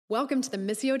Welcome to the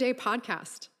Missio Dei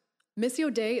podcast. Missio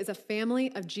Dei is a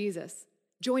family of Jesus,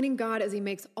 joining God as he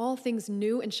makes all things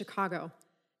new in Chicago.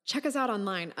 Check us out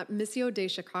online at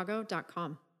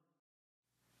missiodeichicago.com.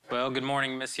 Well, good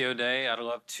morning, Missio Dei. I'd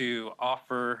love to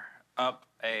offer up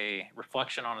a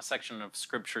reflection on a section of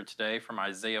Scripture today from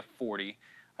Isaiah 40.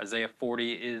 Isaiah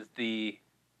 40 is the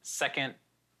second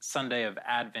Sunday of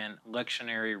Advent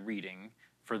lectionary reading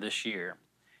for this year.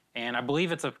 And I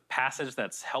believe it's a passage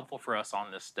that's helpful for us on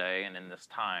this day and in this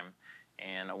time.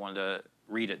 And I wanted to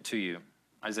read it to you,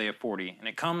 Isaiah 40. And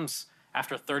it comes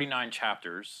after 39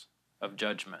 chapters of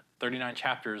judgment, 39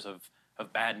 chapters of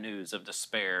bad news, of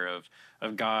despair,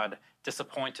 of God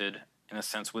disappointed, in a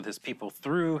sense, with his people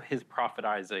through his prophet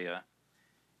Isaiah.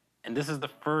 And this is the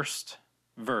first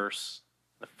verse,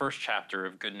 the first chapter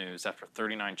of good news after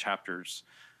 39 chapters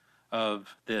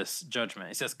of this judgment.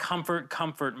 He says, "Comfort,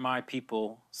 comfort my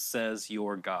people, says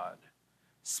your God.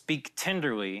 Speak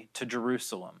tenderly to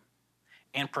Jerusalem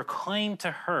and proclaim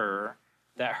to her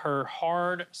that her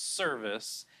hard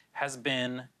service has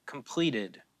been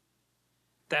completed,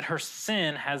 that her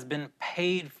sin has been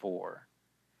paid for,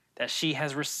 that she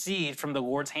has received from the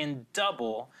Lord's hand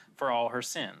double for all her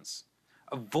sins.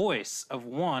 A voice of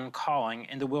one calling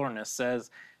in the wilderness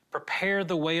says, prepare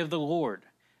the way of the Lord.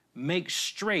 Make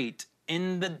straight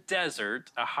in the desert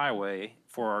a highway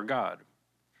for our God.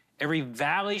 Every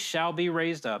valley shall be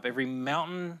raised up, every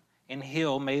mountain and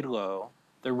hill made low.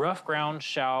 The rough ground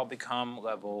shall become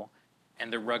level,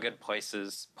 and the rugged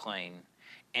places plain.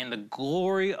 And the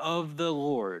glory of the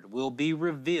Lord will be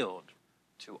revealed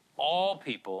to all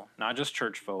people, not just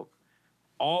church folk,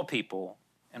 all people,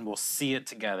 and we'll see it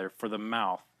together, for the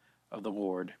mouth of the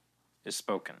Lord is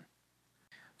spoken."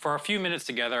 For a few minutes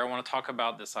together, I want to talk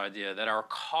about this idea that our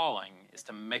calling is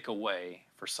to make a way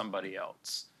for somebody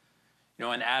else. You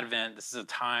know, in Advent, this is a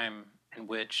time in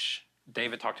which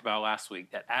David talked about last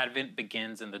week, that Advent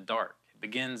begins in the dark. It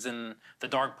begins in the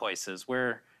dark places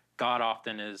where God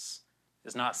often is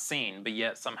not seen, but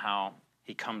yet somehow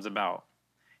he comes about.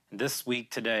 And this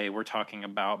week today, we're talking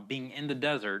about being in the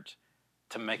desert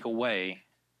to make a way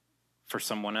for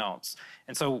someone else.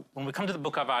 And so when we come to the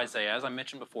book of Isaiah, as I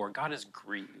mentioned before, God is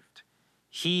grieved.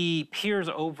 He peers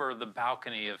over the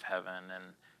balcony of heaven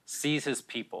and sees his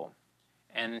people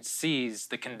and sees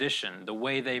the condition, the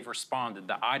way they've responded,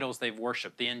 the idols they've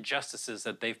worshiped, the injustices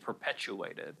that they've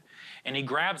perpetuated. And he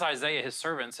grabs Isaiah, his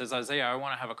servant, and says, Isaiah, I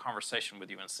want to have a conversation with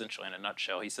you, essentially, in a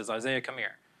nutshell. He says, Isaiah, come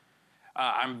here.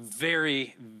 I'm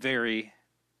very, very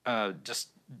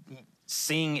just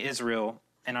seeing Israel,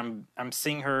 and I'm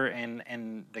seeing her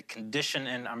and the condition,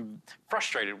 and I'm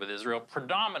frustrated with Israel.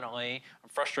 Predominantly, I'm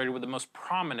frustrated with the most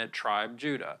prominent tribe,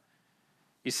 Judah.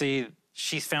 You see,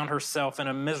 she's found herself in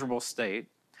a miserable state.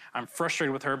 I'm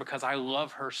frustrated with her because I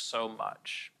love her so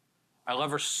much. I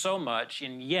love her so much,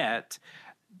 and yet,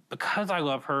 because I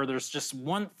love her, there's just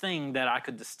one thing that I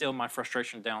could distill my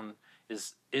frustration down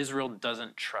is Israel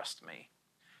doesn't trust me.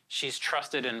 She's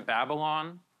trusted in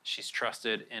Babylon. She's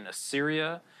trusted in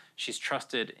Assyria. She's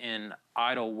trusted in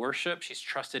idol worship. She's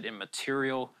trusted in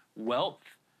material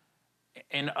wealth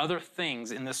and other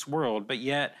things in this world. But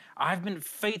yet, I've been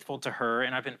faithful to her,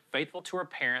 and I've been faithful to her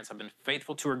parents. I've been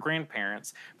faithful to her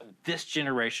grandparents. But this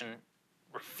generation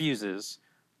refuses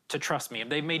to trust me.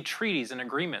 They've made treaties and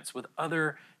agreements with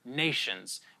other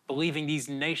nations, believing these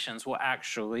nations will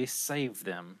actually save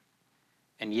them.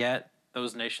 And yet,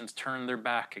 those nations turn their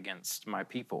back against my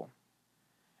people.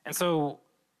 And so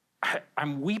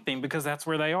I'm weeping because that's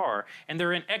where they are. And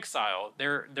they're in exile.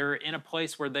 They're in a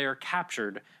place where they are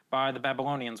captured by the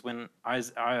Babylonians when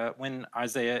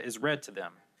Isaiah is read to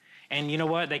them. And you know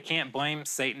what? They can't blame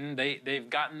Satan. They've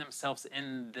gotten themselves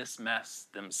in this mess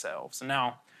themselves.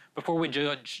 Now, before we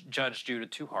judge Judah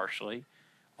too harshly,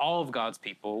 all of God's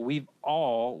people, we've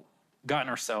all gotten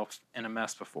ourselves in a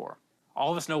mess before.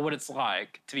 All of us know what it's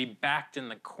like to be backed in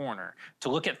the corner, to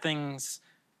look at things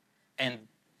and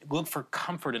look for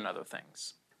comfort in other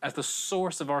things as the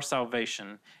source of our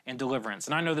salvation and deliverance.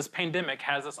 And I know this pandemic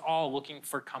has us all looking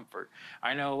for comfort.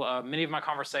 I know many of my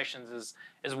conversations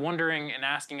is wondering and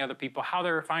asking other people how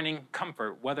they're finding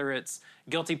comfort, whether it's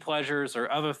guilty pleasures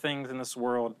or other things in this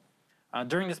world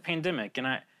during this pandemic.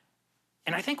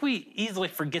 And I think we easily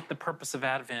forget the purpose of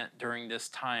Advent during this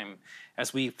time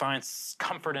as we find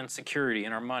comfort and security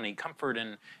in our money, comfort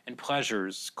in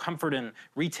pleasures, comfort in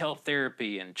retail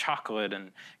therapy and chocolate,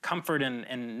 and comfort in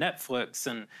Netflix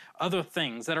and other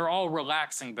things that are all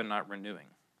relaxing but not renewing.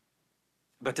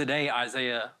 But today,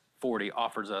 Isaiah 40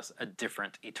 offers us a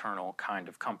different eternal kind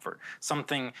of comfort,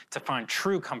 something to find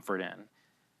true comfort in.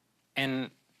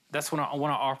 And that's what I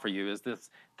want to offer you, is this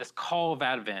this call of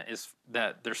Advent is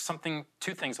that there's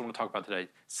two things I want to talk about today.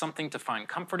 Something to find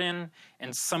comfort in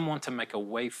and someone to make a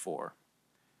way for.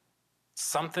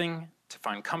 Something to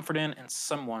find comfort in and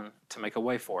someone to make a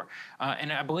way for.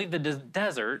 And I believe the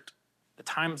desert, the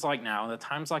times like now, the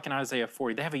times like in Isaiah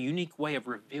 40, they have a unique way of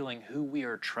revealing who we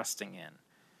are trusting in,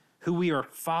 who we are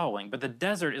following. But the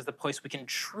desert is the place we can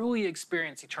truly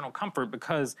experience eternal comfort,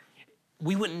 because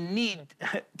we wouldn't need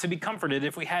to be comforted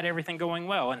if we had everything going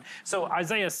well. And so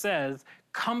Isaiah says,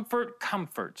 comfort,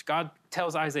 comfort. God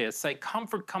tells Isaiah, say,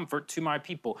 comfort, comfort to my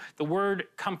people. The word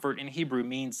comfort in Hebrew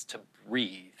means to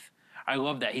breathe. I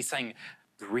love that. He's saying,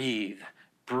 breathe,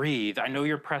 breathe. I know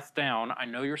you're pressed down. I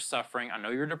know you're suffering. I know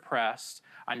you're depressed.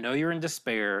 I know you're in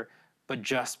despair, but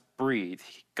just breathe.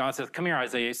 God says, come here,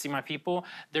 Isaiah. See my people?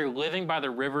 They're living by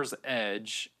the river's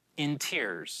edge in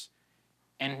tears.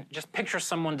 And just picture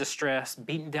someone distressed,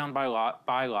 beaten down by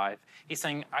life. He's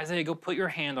saying, Isaiah, go put your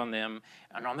hand on them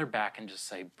and on their back and just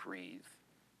say, breathe,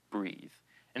 breathe.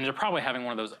 And they're probably having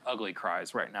one of those ugly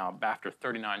cries right now after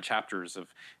 39 chapters of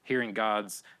hearing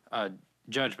God's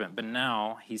judgment. But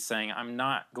now he's saying, I'm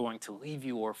not going to leave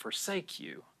you or forsake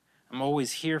you. I'm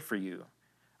always here for you.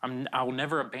 I will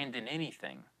never abandon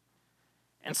anything.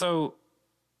 And so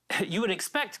you would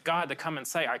expect God to come and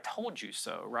say, I told you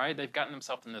so, right? They've gotten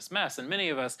themselves in this mess. And many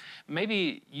of us,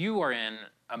 maybe you are in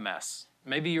a mess.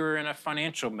 Maybe you're in a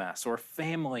financial mess or a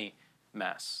family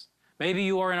mess. Maybe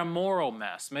you are in a moral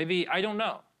mess. Maybe, I don't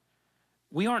know.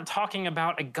 We aren't talking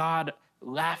about a God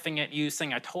laughing at you,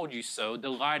 saying, I told you so,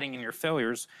 delighting in your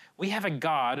failures. We have a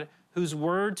God whose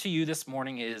word to you this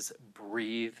morning is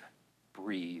breathe,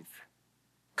 breathe.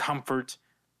 Comfort,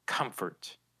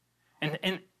 comfort.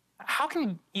 And how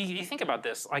can you think about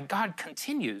this? Like, God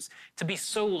continues to be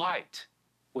so light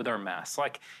with our mess.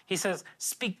 Like he says,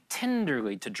 speak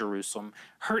tenderly to Jerusalem.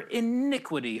 Her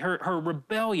iniquity, her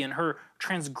rebellion, her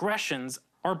transgressions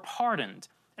are pardoned.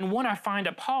 And what I find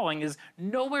appalling is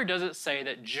nowhere does it say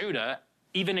that Judah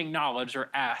even acknowledged or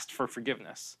asked for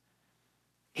forgiveness.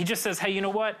 He just says, hey, you know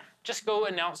what? Just go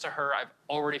announce to her, I've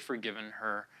already forgiven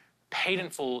her, paid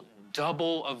in full,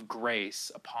 double of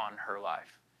grace upon her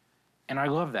life. And I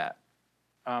love that.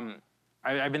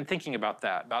 I've been thinking about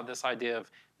that, about this idea of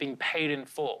being paid in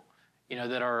full,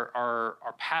 that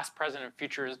our past, present, and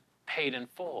future is paid in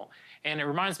full. And it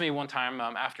reminds me one time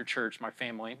after church, my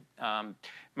family,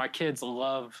 my kids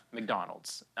love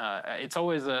McDonald's. It's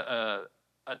always a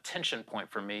tension point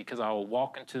for me because I'll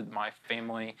walk into my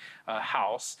family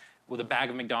house with a bag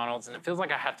of McDonald's, and it feels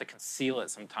like I have to conceal it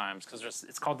sometimes because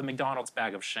it's called the McDonald's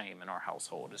bag of shame in our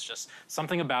household. It's just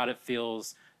something about it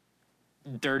feels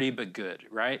dirty but good,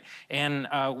 right? And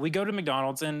we go to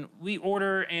McDonald's and we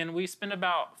order and we spend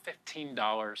about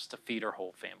 $15 to feed our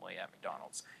whole family at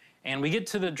McDonald's. And we get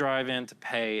to the drive-in to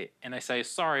pay and they say,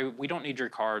 sorry, we don't need your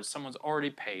card. Someone's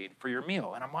already paid for your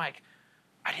meal. And I'm like,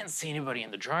 I didn't see anybody in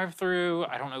the drive-thru.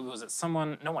 I don't know, was it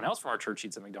no one else from our church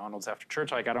eats at McDonald's after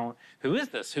church. Like, who is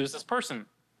this? Who's this person?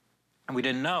 And we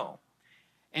didn't know.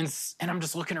 And I'm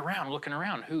just looking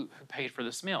around, who paid for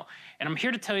this meal? And I'm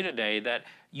here to tell you today that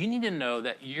you need to know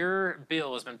that your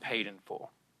bill has been paid in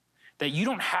full, that you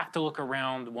don't have to look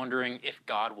around wondering if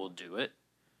God will do it.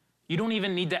 You don't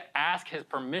even need to ask his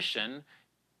permission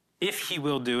if he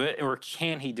will do it or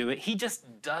can he do it. He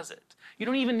just does it. You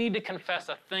don't even need to confess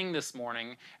a thing this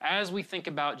morning as we think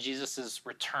about Jesus'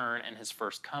 return and his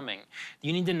first coming.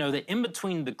 You need to know that in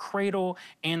between the cradle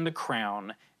and the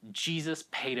crown, Jesus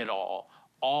paid it all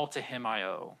to him I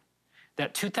owe.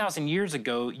 That 2,000 years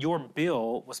ago, your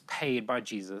bill was paid by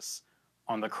Jesus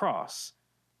on the cross.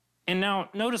 And now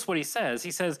notice what he says. He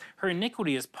says, her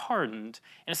iniquity is pardoned.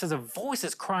 And it says, a voice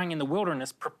is crying in the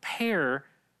wilderness, prepare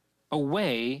a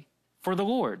way for the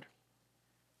Lord.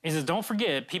 He says, don't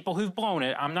forget, people who've blown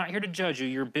it, I'm not here to judge you.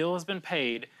 Your bill has been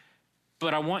paid.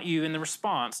 But I want you in the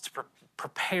response to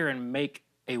prepare and make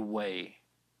a way,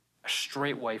 a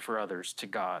straight way for others to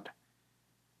God.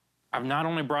 I've not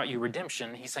only brought you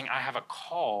redemption, he's saying, I have a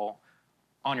call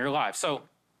on your life. So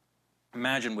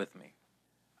imagine with me,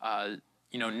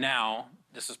 now,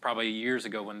 this is probably years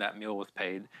ago when that meal was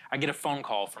paid, I get a phone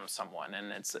call from someone,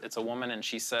 and it's a woman, and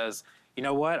she says, you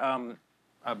know what,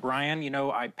 Brian,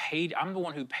 I'm the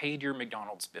one who paid your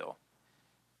McDonald's bill.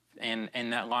 And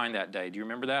that line that day, do you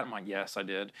remember that? I'm like, yes, I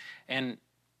did. And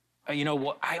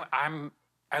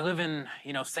I live in,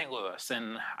 St. Louis,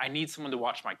 and I need someone to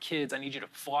watch my kids. I need you to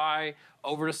fly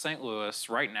over to St. Louis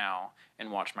right now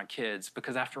and watch my kids,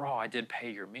 because after all, I did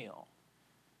pay your meal.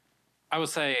 I would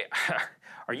say,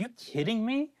 are you kidding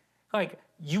me? Like,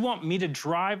 you want me to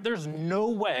drive? There's no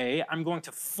way I'm going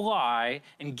to fly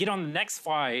and get on the next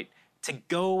flight to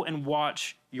go and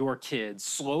watch your kids.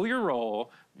 Slow your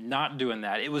roll, not doing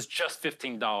that. It was just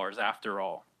 $15 after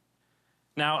all.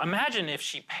 Now, imagine if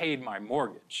she paid my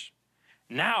mortgage.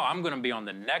 Now I'm going to be on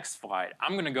the next flight.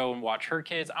 I'm going to go and watch her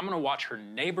kids. I'm going to watch her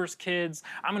neighbors' kids.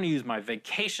 I'm going to use my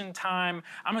vacation time.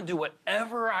 I'm going to do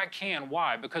whatever I can.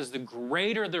 Why? Because the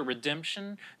greater the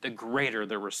redemption, the greater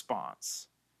the response.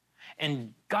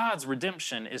 And God's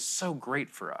redemption is so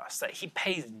great for us that he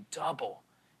pays double,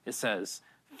 it says,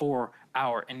 for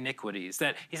our iniquities.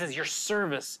 That he says, your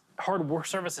hard work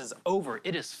service is over.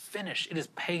 It is finished. It is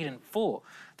paid in full.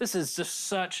 This is just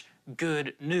such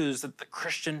good news that the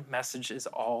Christian message is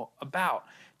all about.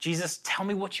 Jesus, tell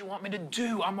me what you want me to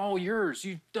do. I'm all yours.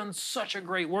 You've done such a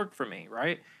great work for me,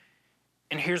 right?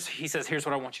 And he says, here's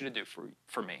what I want you to do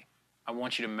for me. I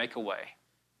want you to make a way.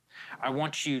 I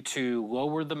want you to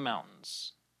lower the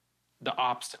mountains, the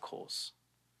obstacles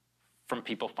from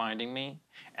people finding me,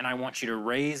 and I want you to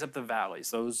raise up the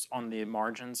valleys, those on the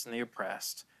margins and the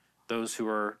oppressed, those who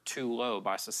are too low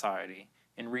by society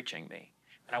in reaching me.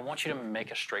 And I want you to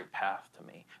make a straight path to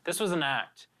me. This was an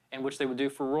act in which they would do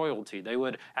for royalty. They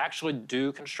would actually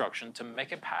do construction to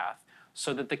make a path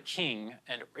so that the king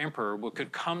and emperor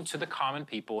could come to the common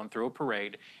people and throw a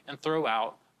parade and throw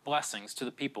out blessings to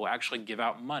the people, actually give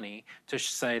out money to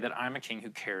say that I'm a king who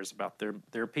cares about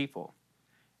their people.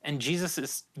 And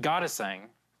God is saying,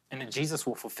 and Jesus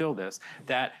will fulfill this,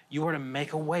 that you are to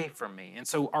make a way for me. And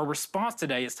so our response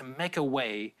today is to make a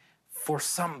way for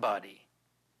somebody,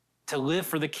 to live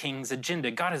for the king's agenda.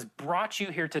 God has brought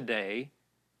you here today,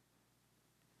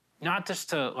 not just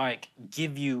to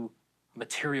give you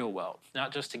material wealth,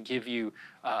 not just to give you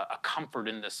a comfort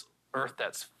in this earth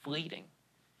that's fleeting.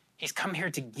 He's come here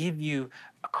to give you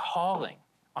a calling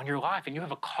on your life, and you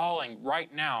have a calling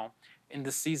right now in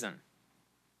this season.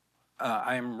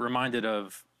 I am reminded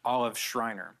of Olive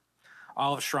Schreiner.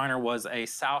 Olive Schreiner was a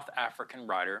South African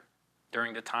writer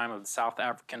during the time of South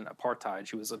African apartheid.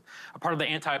 She was a part of the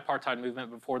anti-apartheid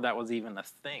movement before that was even a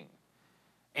thing.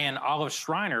 And Olive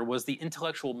Schreiner was the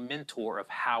intellectual mentor of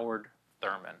Howard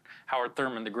Thurman. Howard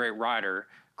Thurman, the great writer,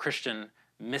 Christian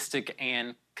mystic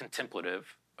and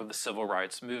contemplative of the civil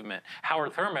rights movement.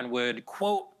 Howard Thurman would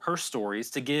quote her stories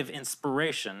to give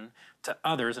inspiration to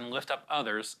others and lift up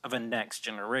others of a next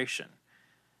generation.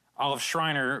 Olive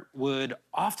Schreiner would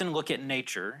often look at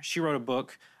nature. She wrote a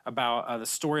book about the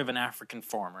story of an African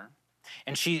farmer.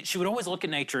 And she would always look at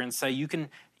nature and say, you can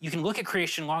look at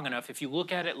creation long enough. If you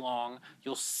look at it long,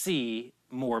 you'll see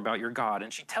more about your God.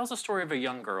 And she tells a story of a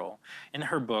young girl in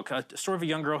her book, a story of a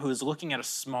young girl who is looking at a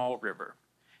small river.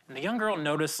 And the young girl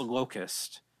noticed a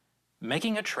locust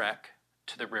making a trek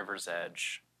to the river's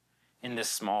edge in this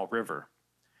small river.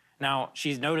 Now,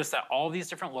 she's noticed that all these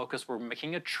different locusts were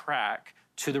making a track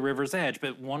to the river's edge,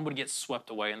 but one would get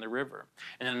swept away in the river.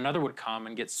 And then another would come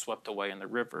and get swept away in the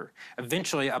river.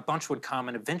 Eventually, a bunch would come,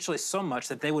 and eventually so much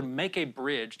that they would make a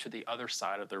bridge to the other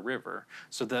side of the river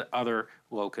so that other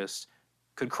locusts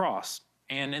could cross.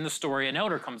 And in the story, an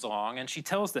elder comes along, and she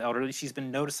tells the elder that she's been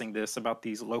noticing this about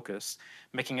these locusts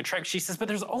making a trek. She says, but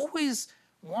there's always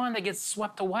one that gets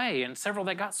swept away and several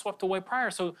that got swept away prior.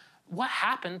 So what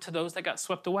happened to those that got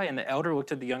swept away? And the elder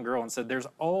looked at the young girl and said, there's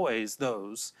always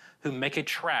those who make a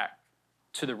track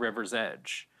to the river's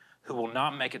edge who will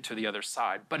not make it to the other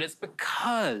side. But it's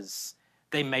because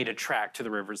they made a track to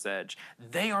the river's edge.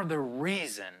 They are the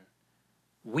reason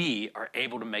we are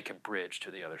able to make a bridge to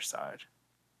the other side.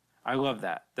 I love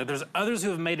that there's others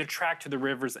who have made a track to the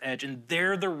river's edge, and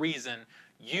they're the reason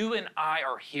you and I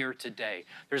are here today.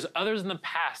 There's others in the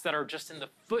past that are just in the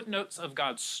footnotes of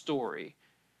God's story,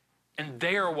 and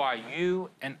they are why you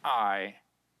and I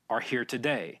are here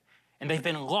today. And they've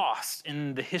been lost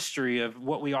in the history of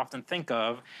what we often think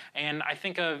of. And I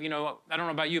think of, I don't know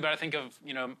about you, but I think of,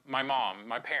 my mom,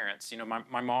 my parents.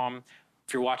 My mom,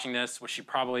 if you're watching this, which she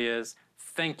probably is,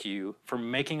 thank you for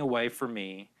making a way for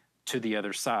me to the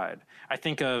other side. I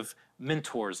think of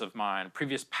mentors of mine,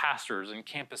 previous pastors and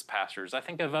campus pastors. I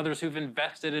think of others who've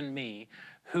invested in me,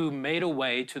 who made a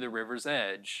way to the river's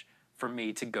edge for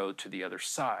me to go to the other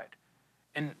side.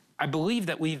 And I believe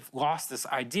that we've lost this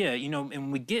idea, and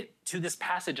when we get to this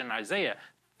passage in Isaiah,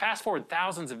 fast forward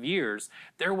thousands of years,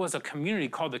 there was a community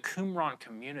called the Qumran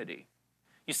community.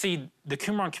 You see, the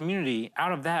Qumran community,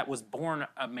 out of that was born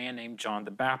a man named John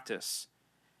the Baptist.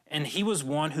 And he was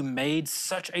one who made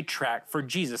such a track for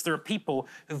Jesus. There are people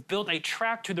who've built a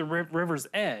track to the river's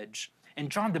edge, and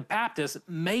John the Baptist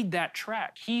made that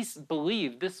track. He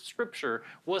believed this scripture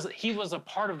he was a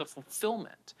part of the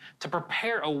fulfillment to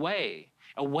prepare a way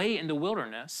in the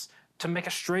wilderness to make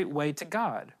a straight way to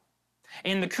God.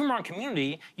 In the Qumran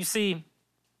community, you see,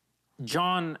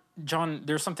 John,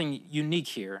 there's something unique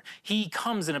here. He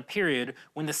comes in a period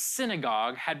when the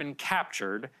synagogue had been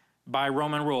captured by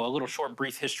Roman rule. A little short,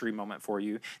 brief history moment for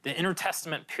you. The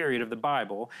intertestament period of the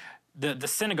Bible, the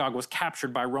synagogue was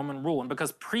captured by Roman rule. And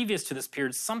because previous to this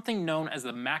period, something known as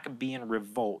the Maccabean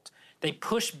Revolt, they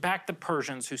pushed back the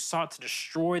Persians who sought to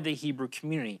destroy the Hebrew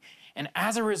community. And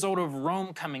as a result of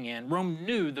Rome coming in, Rome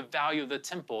knew the value of the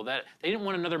temple, that they didn't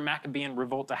want another Maccabean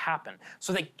revolt to happen.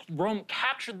 So Rome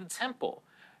captured the temple.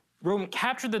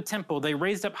 They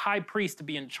raised up high priests to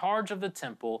be in charge of the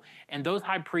temple, and those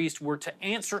high priests were to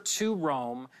answer to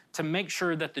Rome to make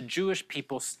sure that the Jewish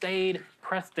people stayed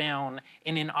pressed down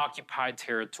and in occupied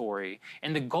territory.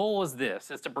 And the goal is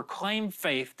this, is to proclaim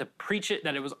faith, to preach it,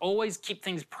 that it was always keep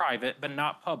things private but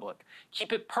not public.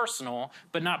 Keep it personal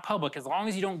but not public. As long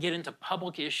as you don't get into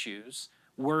public issues,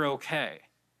 we're okay.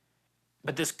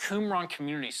 But this Qumran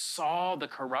community saw the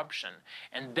corruption,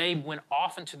 and they went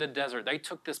off into the desert. They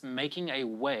took this making a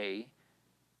way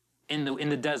in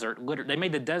the desert. They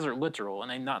made the desert literal,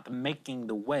 and they not the making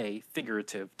the way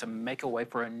figurative, to make a way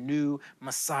for a new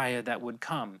Messiah that would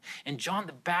come. And John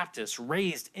the Baptist,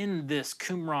 raised in this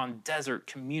Qumran desert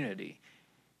community,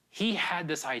 he had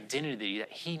this identity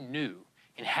that he knew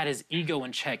and had his ego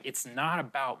in check. It's not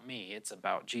about me, it's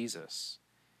about Jesus.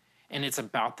 And it's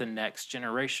about the next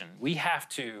generation. We have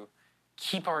to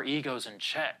keep our egos in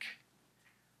check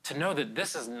to know that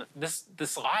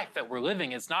this life that we're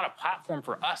living is not a platform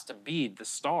for us to be the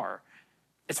star.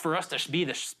 It's for us to be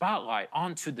the spotlight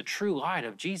onto the true light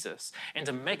of Jesus and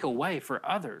to make a way for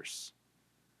others.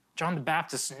 John the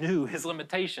Baptist knew his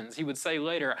limitations. He would say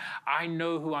later, I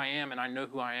know who I am and I know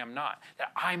who I am not,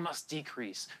 that I must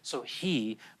decrease so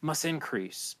he must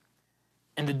increase.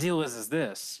 And the deal is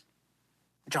this.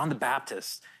 John the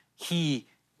Baptist, he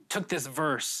took this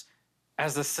verse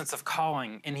as a sense of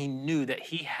calling, and he knew that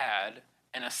he had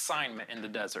an assignment in the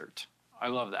desert. I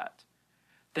love that.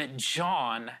 That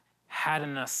John had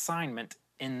an assignment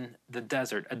in the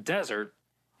desert. A desert,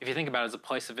 if you think about it, is a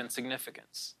place of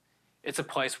insignificance. It's a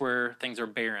place where things are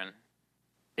barren.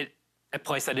 A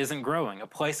place that isn't growing, a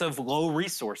place of low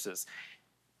resources.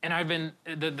 And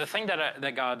the thing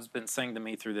that God's been saying to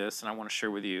me through this, and I want to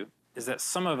share with you, is that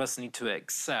some of us need to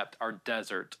accept our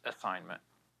desert assignment.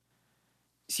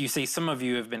 So you see, some of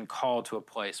you have been called to a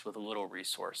place with little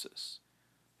resources.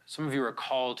 Some of you are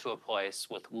called to a place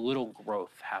with little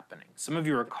growth happening. Some of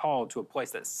you are called to a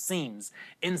place that seems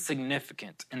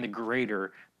insignificant in the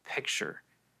greater picture.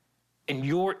 And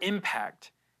your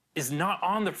impact is not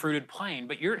on the fruited plain,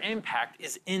 but your impact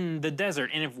is in the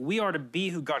desert. And if we are to be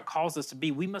who God calls us to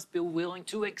be, we must be willing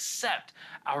to accept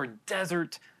our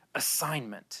desert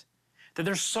assignment. That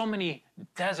there's so many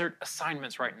desert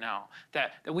assignments right now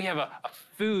that we have a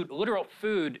literal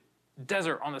food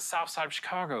desert on the south side of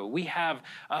Chicago. We have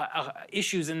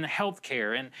issues in the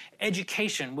healthcare and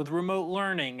education with remote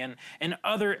learning and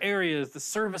other areas, the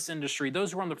service industry,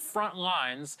 those who are on the front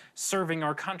lines serving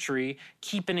our country,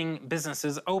 keeping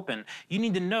businesses open. You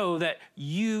need to know that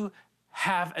you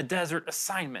have a desert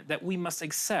assignment that we must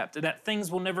accept, that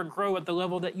things will never grow at the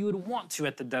level that you would want to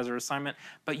at the desert assignment,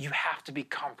 but you have to be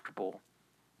comfortable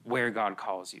where God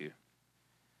calls you.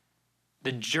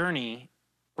 The journey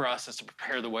for us is to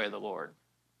prepare the way of the Lord,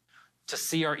 to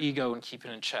see our ego and keep it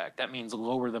in check. That means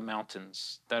lower the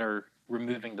mountains that are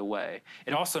removing the way.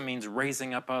 It also means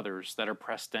raising up others that are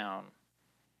pressed down.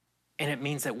 And it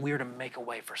means that we're to make a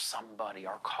way for somebody.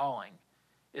 Our calling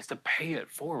is to pay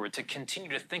it forward, to continue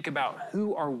to think about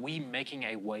who are we making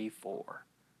a way for?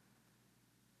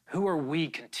 Who are we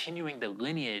continuing the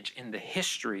lineage in the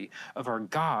history of our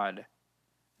God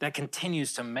that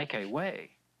continues to make a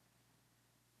way?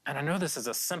 And I know this is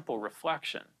a simple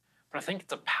reflection, but I think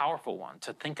it's a powerful one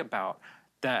to think about,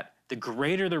 that the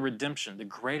greater the redemption, the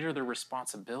greater the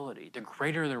responsibility, the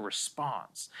greater the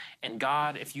response. And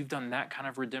God, if you've done that kind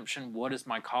of redemption, what is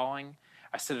my calling?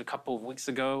 I said a couple of weeks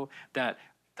ago that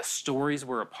the stories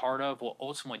we're a part of will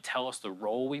ultimately tell us the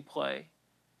role we play.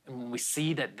 And when we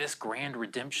see that this grand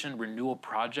redemption renewal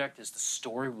project is the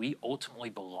story we ultimately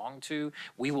belong to,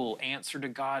 we will answer to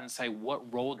God and say,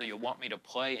 what role do you want me to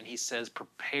play? And he says,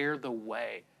 prepare the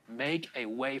way. Make a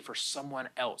way for someone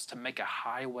else to make a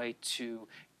highway to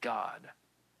God.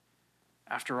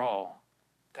 After all,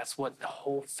 that's what the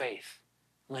whole faith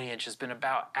lineage has been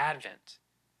about. Advent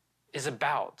is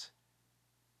about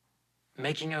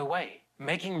making a way,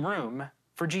 making room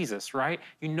for Jesus, right?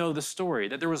 You know the story,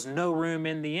 that there was no room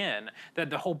in the inn, that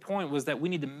the whole point was that we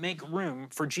need to make room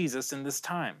for Jesus in this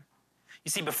time.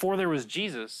 You see, before there was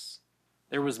Jesus,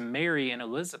 there was Mary and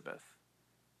Elizabeth.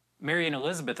 Mary and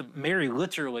Elizabeth, Mary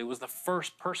literally was the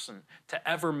first person to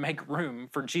ever make room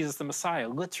for Jesus the Messiah,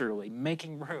 literally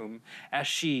making room as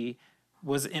she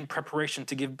was in preparation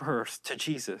to give birth to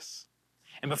Jesus.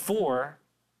 And before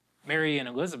Mary and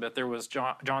Elizabeth, there was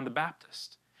John the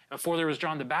Baptist. And before there was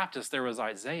John the Baptist, there was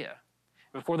Isaiah.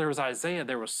 And before there was Isaiah,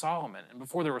 there was Solomon. And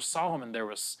before there was Solomon, there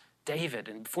was David.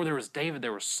 And before there was David,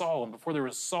 there was Saul. And before there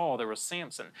was Saul, there was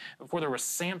Samson. And before there was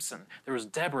Samson, there was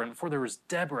Deborah. And before there was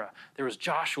Deborah, there was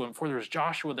Joshua. And before there was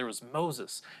Joshua, there was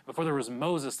Moses. And before there was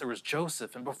Moses, there was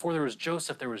Joseph. And before there was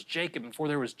Joseph, there was Jacob. And before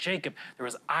there was Jacob, there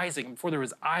was Isaac. And before there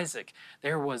was Isaac,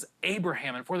 there was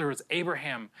Abraham. And before there was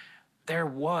Abraham, there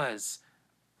was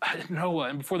Noah.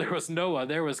 And before there was Noah,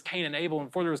 there was Cain and Abel. And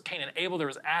before there was Cain and Abel, there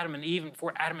was Adam and Eve. And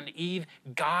before Adam and Eve,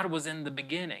 God was in the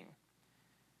beginning.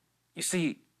 You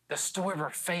see, the story of our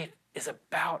faith is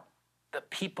about the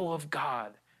people of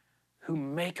God who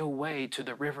make a way to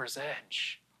the river's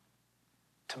edge,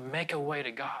 to make a way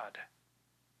to God,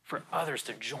 for others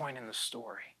to join in the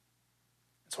story.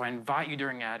 So I invite you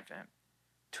during Advent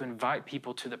to invite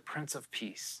people to the Prince of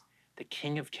Peace, the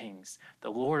King of Kings, the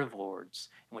Lord of Lords,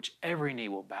 in which every knee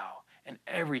will bow and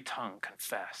every tongue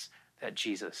confess that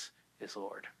Jesus is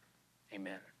Lord.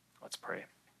 Amen. Let's pray.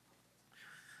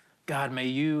 God, may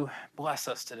you bless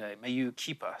us today. May you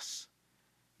keep us.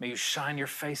 May you shine your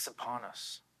face upon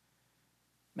us.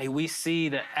 May we see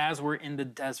that as we're in the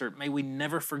desert, may we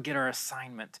never forget our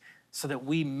assignment so that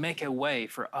we make a way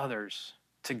for others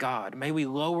to God. May we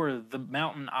lower the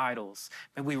mountain idols.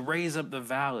 May we raise up the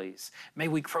valleys. May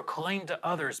we proclaim to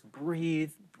others,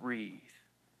 breathe, breathe.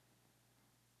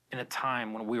 In a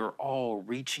time when we are all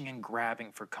reaching and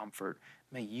grabbing for comfort,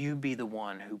 may you be the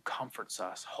one who comforts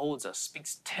us, holds us,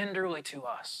 speaks tenderly to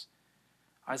us.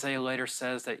 Isaiah later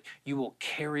says that you will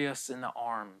carry us in the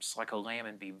arms like a lamb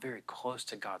and be very close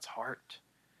to God's heart.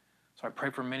 So I pray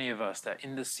for many of us that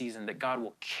in this season that God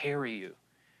will carry you,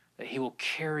 that he will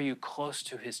carry you close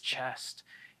to his chest,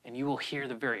 and you will hear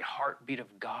the very heartbeat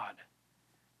of God.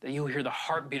 That you will hear the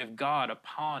heartbeat of God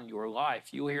upon your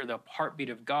life. You will hear the heartbeat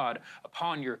of God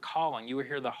upon your calling. You will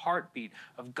hear the heartbeat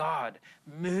of God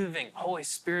moving. Holy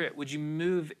Spirit, would you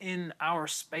move in our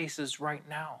spaces right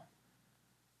now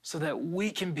so that we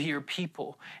can be your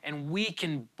people and we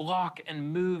can block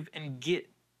and move and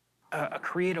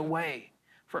create a way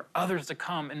for others to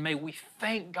come. And may we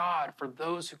thank God for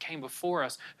those who came before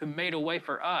us, who made a way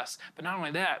for us. But not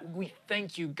only that, we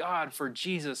thank you, God, for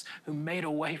Jesus, who made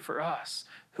a way for us,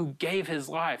 who gave his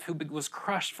life, who was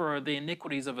crushed for the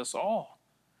iniquities of us all,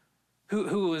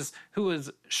 who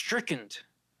was stricken,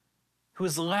 who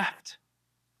was left,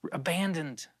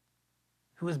 abandoned,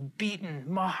 who was beaten,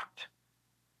 mocked.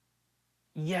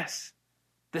 Yes,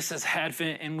 this is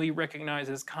Advent and we recognize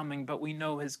his coming, but we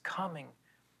know his coming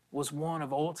was one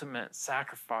of ultimate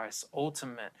sacrifice,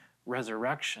 ultimate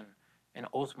resurrection, and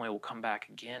ultimately will come back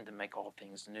again to make all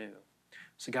things new.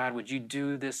 So God, would you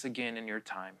do this again in your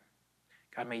time?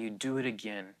 God, may you do it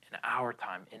again in our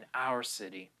time, in our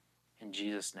city. In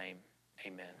Jesus' name,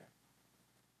 amen.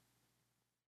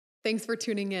 Thanks for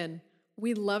tuning in.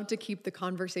 We love to keep the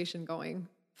conversation going.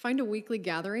 Find a weekly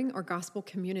gathering or gospel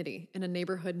community in a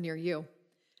neighborhood near you.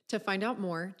 To find out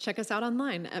more, check us out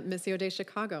online at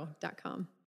missiodaychicago.com.